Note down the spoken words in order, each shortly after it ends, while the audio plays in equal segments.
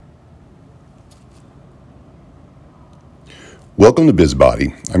Welcome to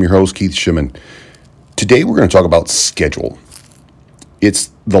BizBody. I'm your host, Keith Shimon. Today we're going to talk about schedule.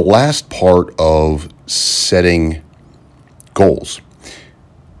 It's the last part of setting goals.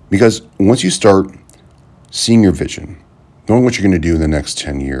 Because once you start seeing your vision, knowing what you're going to do in the next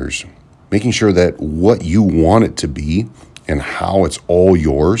 10 years, making sure that what you want it to be and how it's all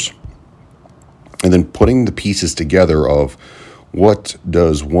yours, and then putting the pieces together of what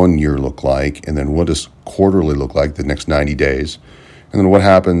does 1 year look like, and then what does quarterly look like the next 90 days, and then what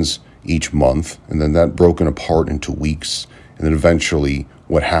happens each month, and then that broken apart into weeks, and then eventually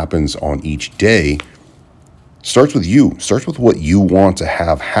what happens on each day starts with you, starts with what you want to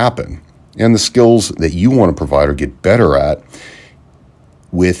have happen, and the skills that you want to provide or get better at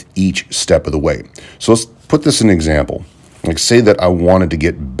with each step of the way. So let's put this in an example. Like, say that I wanted to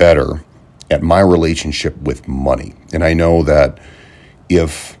get better at my relationship with money. And I know that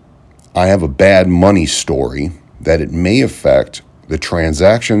if I have a bad money story, that it may affect the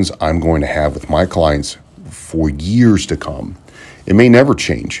transactions I'm going to have with my clients for years to come. It may never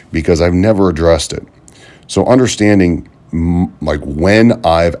change because I've never addressed it. So understanding like when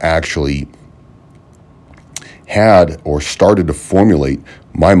I've actually had or started to formulate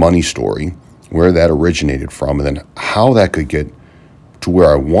my money story, where that originated from, and then how that could get to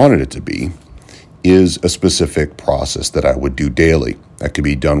where I wanted it to be, is a specific process that I would do daily. That could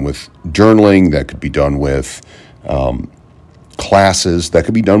be done with journaling, that could be done with classes, that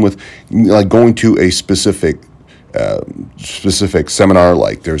could be done with like going to a specific seminar.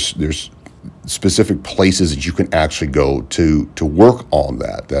 Like there's specific places that you can actually go to work on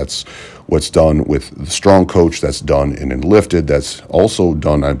that. That's what's done with the Strong Coach, that's done in Lifted, that's also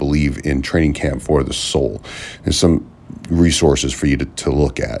done, I believe, in Training Camp for the Soul. There's some resources for you to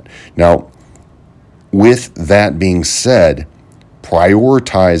look at. Now, with that being said,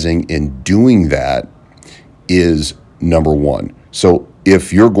 prioritizing and doing that is number one. So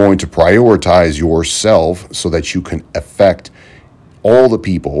if you're going to prioritize yourself so that you can affect all the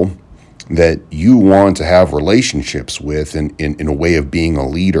people that you want to have relationships with in a way of being a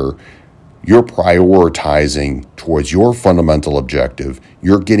leader, you're prioritizing towards your fundamental objective.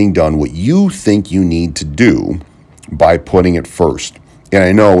 You're getting done what you think you need to do by putting it first. And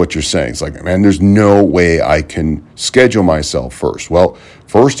I know what you're saying. It's like, man, there's no way I can schedule myself first. Well,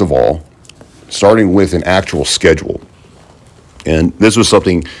 first of all, starting with an actual schedule. And this was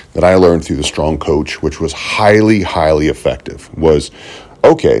something that I learned through the Strong Coach, which was highly, highly effective, was,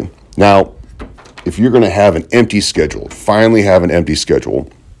 okay, now, if you're going to have an empty schedule, finally have an empty schedule,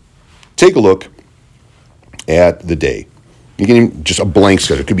 take a look at the day. You can even just a blank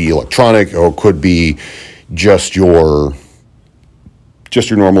schedule. It could be electronic, or it could be just your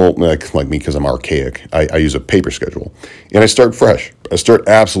normal, like me, because I'm archaic. I use a paper schedule, and I start fresh. I start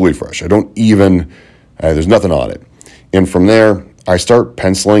absolutely fresh. I don't even, there's nothing on it. And from there, I start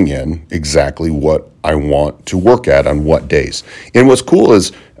penciling in exactly what I want to work at on what days. And what's cool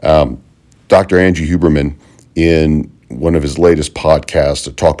is Dr. Andrew Huberman, in one of his latest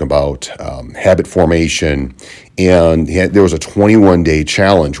podcasts, talking about habit formation, and there was a 21-day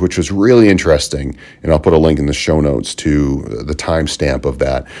challenge, which was really interesting, and I'll put a link in the show notes to the timestamp of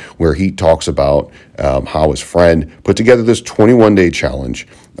that, where he talks about how his friend put together this 21-day challenge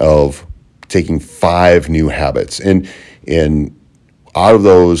of taking 5 new habits, and out of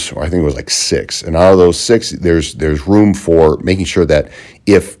those, or I think it was like 6, and out of those 6, there's room for making sure that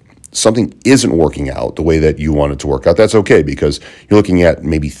if something isn't working out the way that you want it to work out, that's okay, because you're looking at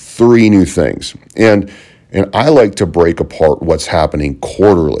maybe 3 new things. And I like to break apart what's happening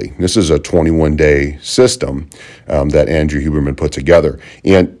quarterly. This is a 21-day system that Andrew Huberman put together.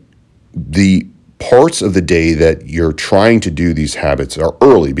 And the parts of the day that you're trying to do these habits are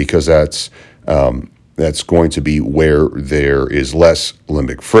early, because that's going to be where there is less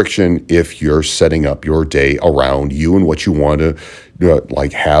limbic friction if you're setting up your day around you and what you want to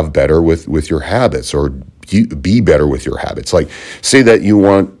like have better with your habits, or be better with your habits. Like, say that you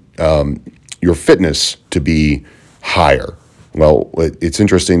want your fitness to be higher. Well, it's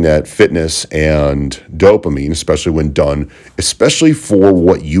interesting that fitness and dopamine, especially when done, especially for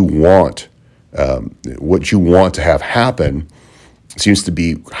what you want to have happen, seems to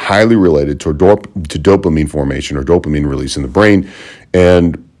be highly related to dopamine formation or dopamine release in the brain.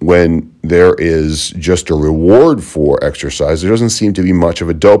 And when there is just a reward for exercise, there doesn't seem to be much of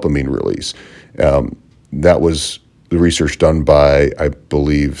a dopamine release. That was the research done by, I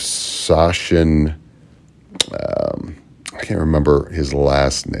believe, Sachin, I can't remember his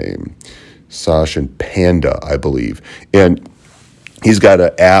last name, Sachin Panda, I believe. And he's got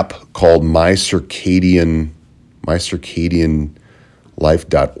an app called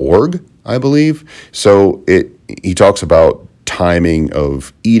mycircadianlife.org, I believe. So he talks about timing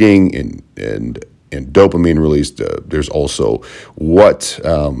of eating and dopamine release. There's also what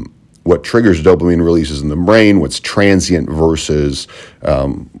triggers dopamine releases in the brain, what's transient versus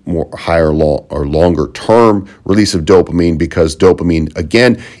more higher or longer term release of dopamine, because dopamine,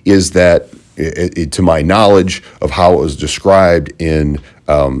 again, is that, to my knowledge of how it was described in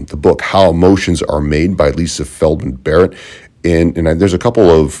the book How Emotions Are Made by Lisa Feldman Barrett. And there's a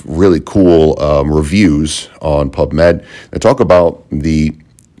couple of really cool reviews on PubMed that talk about the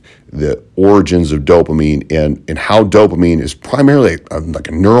origins of dopamine and how dopamine is primarily like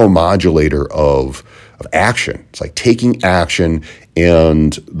a neuromodulator of action. It's like taking action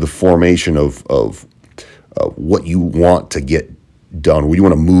and the formation of what you want to get done, what you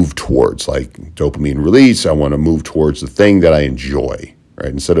want to move towards, like dopamine release. I want to move towards the thing that I enjoy, right?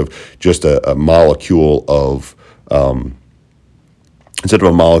 Instead of just a molecule of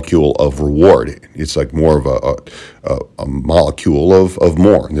reward, it's like more of a molecule of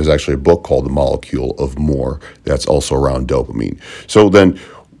more. And there's actually a book called The Molecule of More that's also around dopamine. So then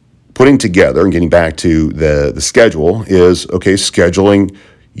putting together and getting back to the schedule is, okay, scheduling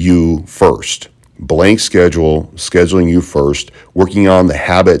you first. Blank schedule, scheduling you first, working on the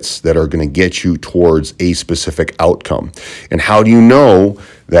habits that are going to get you towards a specific outcome. And how do you know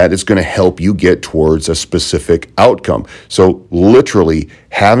that it's going to help you get towards a specific outcome? So literally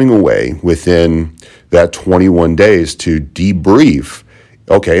having a way within that 21 days to debrief,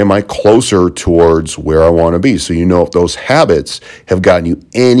 okay, am I closer towards where I want to be? So you know if those habits have gotten you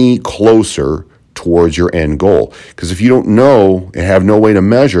any closer towards your end goal. Because if you don't know and have no way to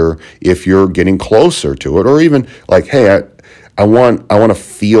measure if you're getting closer to it, or even like, hey, I want to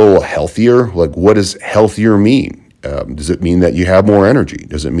feel healthier. Like, what does healthier mean? Does it mean that you have more energy?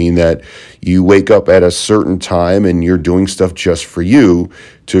 Does it mean that you wake up at a certain time and you're doing stuff just for you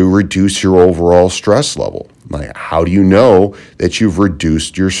to reduce your overall stress level? Like, how do you know that you've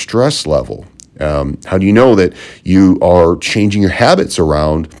reduced your stress level? How do you know that you are changing your habits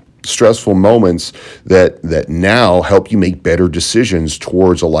around stressful moments that now help you make better decisions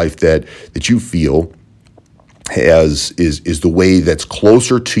towards a life that you feel is the way that's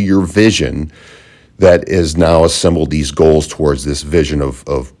closer to your vision, that is now assembled these goals towards this vision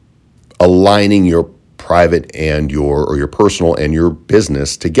of aligning your private and your personal and your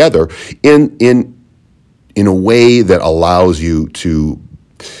business together in a way that allows you to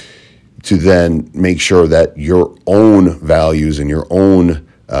then make sure that your own values and your own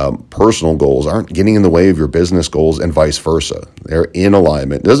personal goals aren't getting in the way of your business goals, and vice versa. They're in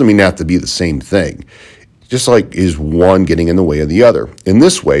alignment. It doesn't mean they have to be the same thing. Just like is one getting in the way of the other. In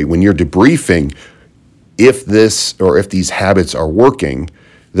this way, when you're debriefing if these habits are working,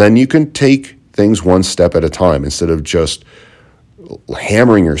 then you can take things one step at a time instead of just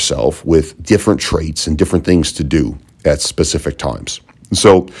hammering yourself with different traits and different things to do at specific times.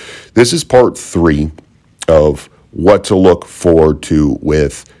 So this is part 3 of what to look forward to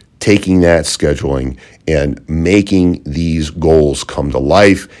with taking that scheduling and making these goals come to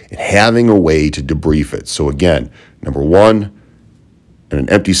life and having a way to debrief it. So again, number 1, in an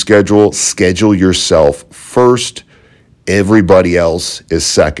empty schedule, schedule yourself first. Everybody else is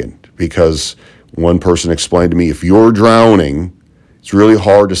second, because one person explained to me, if you're drowning, it's really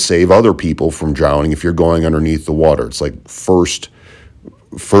hard to save other people from drowning if you're going underneath the water. It's like first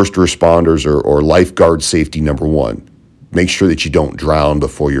responders or lifeguard safety number 1. Make sure that you don't drown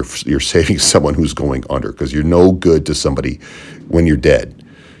before you're saving someone who's going under, because you're no good to somebody when you're dead.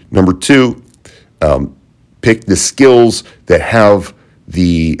 Number 2, pick the skills that have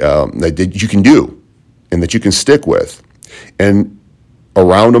that you can do and that you can stick with. And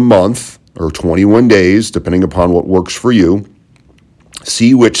around a month or 21 days, depending upon what works for you,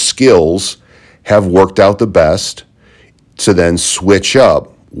 see which skills have worked out the best, to then switch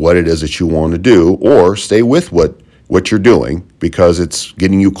up what it is that you want to do, or stay with what you're doing, because it's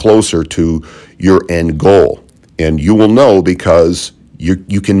getting you closer to your end goal. And you will know because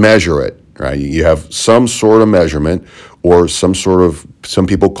you can measure it, right? You have some sort of measurement, or some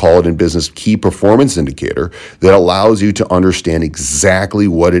people call it in business key performance indicator, that allows you to understand exactly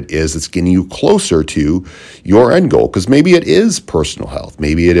what it is that's getting you closer to your end goal. Because maybe it is personal health.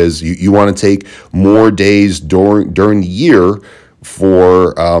 Maybe it is you want to take more days during the year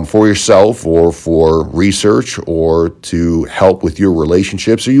for yourself, or for research, or to help with your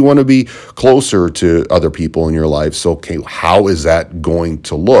relationships, or you want to be closer to other people in your life. So, okay, how is that going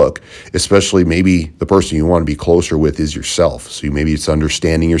to look? Especially maybe the person you want to be closer with is yourself. So maybe it's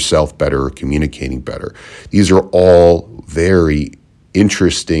understanding yourself better, or communicating better. These are all very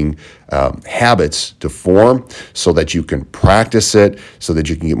interesting habits to form, so that you can practice it, so that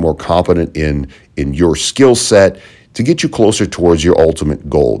you can get more competent in your skill set, to get you closer towards your ultimate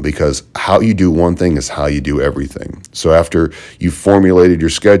goal, because how you do one thing is how you do everything. So after you've formulated your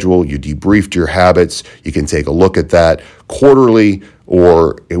schedule, you debriefed your habits, you can take a look at that quarterly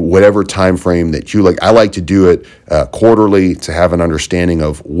or whatever time frame that you like. I like to do it quarterly to have an understanding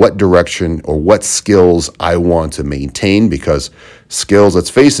of what direction or what skills I want to maintain, because skills, let's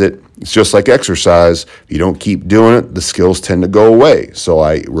face it, it's just like exercise. If you don't keep doing it, the skills tend to go away. So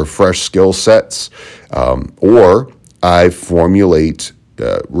I refresh skill sets, or I formulate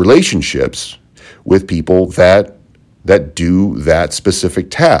relationships with people that do that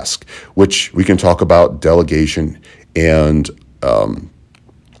specific task, which we can talk about delegation and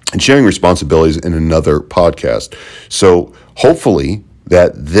sharing responsibilities in another podcast. So hopefully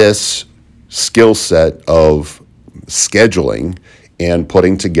that this skill set of scheduling and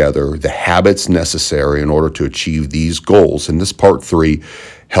putting together the habits necessary in order to achieve these goals in this part 3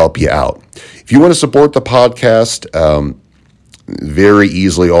 help you out. If you want to support the podcast, very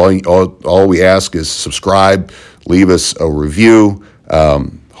easily, all we ask is subscribe, leave us a review,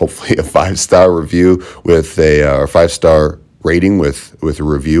 hopefully a 5-star review with a 5-star rating with a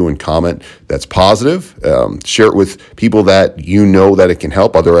review and comment that's positive. Share it with people that you know that it can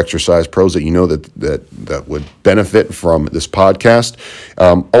help, other exercise pros that you know that would benefit from this podcast.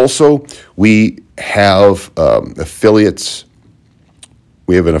 Also, we have affiliates.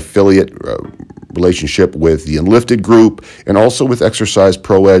 We have an affiliate relationship with the Enlifted Group and also with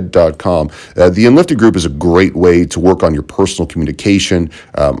exerciseproed.com. The Enlifted Group is a great way to work on your personal communication.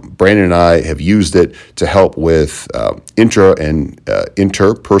 Brandon and I have used it to help with intra and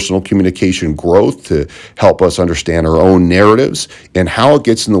interpersonal communication growth, to help us understand our own narratives and how it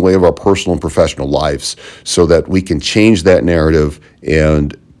gets in the way of our personal and professional lives, so that we can change that narrative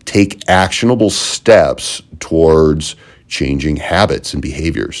and take actionable steps towards changing habits and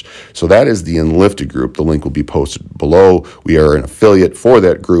behaviors. So that is the Enlifted Group. The link will be posted below. We are an affiliate for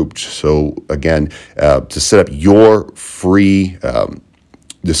that group. So again, to set up your free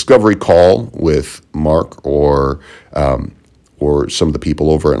discovery call with Mark or some of the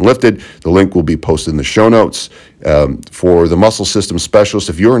people over at Enlifted, the link will be posted in the show notes. For the muscle system specialist,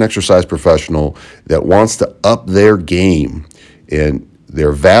 if you're an exercise professional that wants to up their game and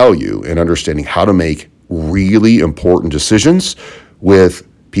their value in understanding how to make really important decisions with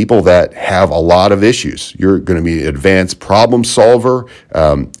people that have a lot of issues. You're going to be an advanced problem solver,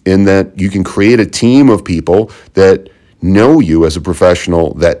 in that you can create a team of people that know you as a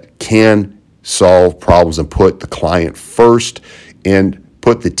professional that can solve problems and put the client first and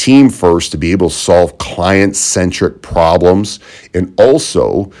put the team first to be able to solve client-centric problems, and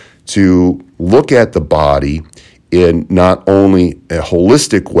also to look at the body in not only a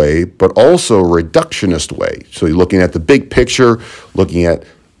holistic way, but also a reductionist way. So you're looking at the big picture, looking at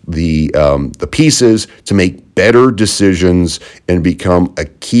the pieces to make better decisions and become a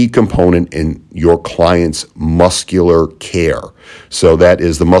key component in your client's muscular care. So that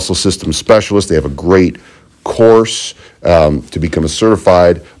is the Muscle System Specialist. They have a great course to become a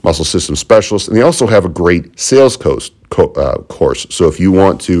certified muscle system specialist, and they also have a great sales course. So if you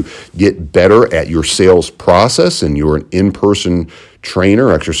want to get better at your sales process and you're an in-person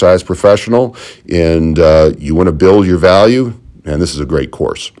trainer, exercise professional, and you want to build your value, and this is a great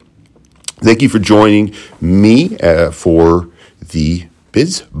course. Thank you for joining me for the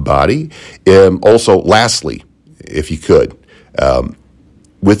Biz Body. Also, lastly, if you could,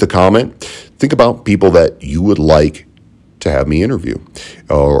 with the comment, think about people that you would like to have me interview,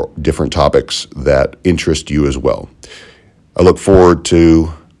 or different topics that interest you as well. I look forward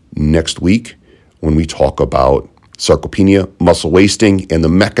to next week when we talk about sarcopenia, muscle wasting, and the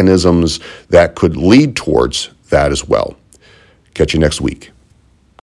mechanisms that could lead towards that as well. Catch you next week.